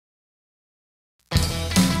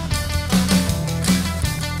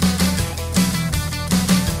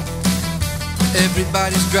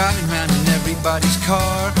Everybody's driving around in everybody's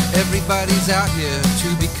car. Everybody's out here to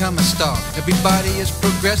become a star. Everybody is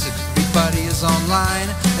progressive, everybody is online.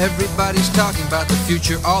 Everybody's talking about the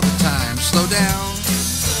future all the time. Slow down.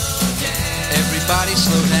 Everybody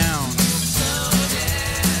slow down.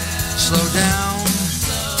 Slow down.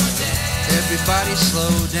 Everybody slow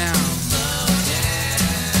down.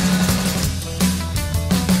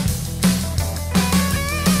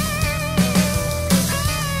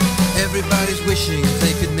 Everybody's wishing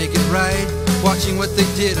they could make it right, watching what they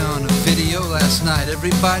did on a video last night.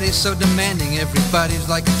 Everybody's so demanding, everybody's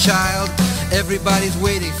like a child. Everybody's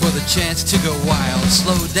waiting for the chance to go wild.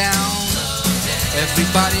 Slow down.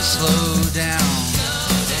 Everybody slow down.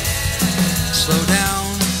 Slow down.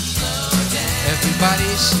 Everybody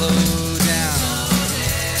slow down.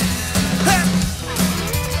 Hey!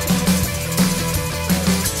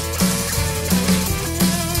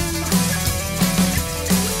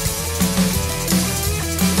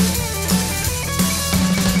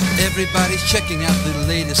 Everybody's checking out the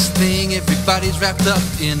latest thing. Everybody's wrapped up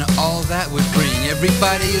in all that would bring.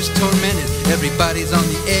 Everybody is tormented. Everybody's on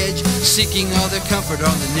the edge, seeking all their comfort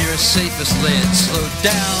on the nearest, safest ledge. Slow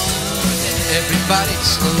down. Everybody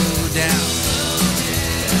slow down.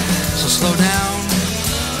 So slow down.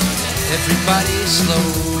 Everybody slow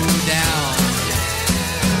down.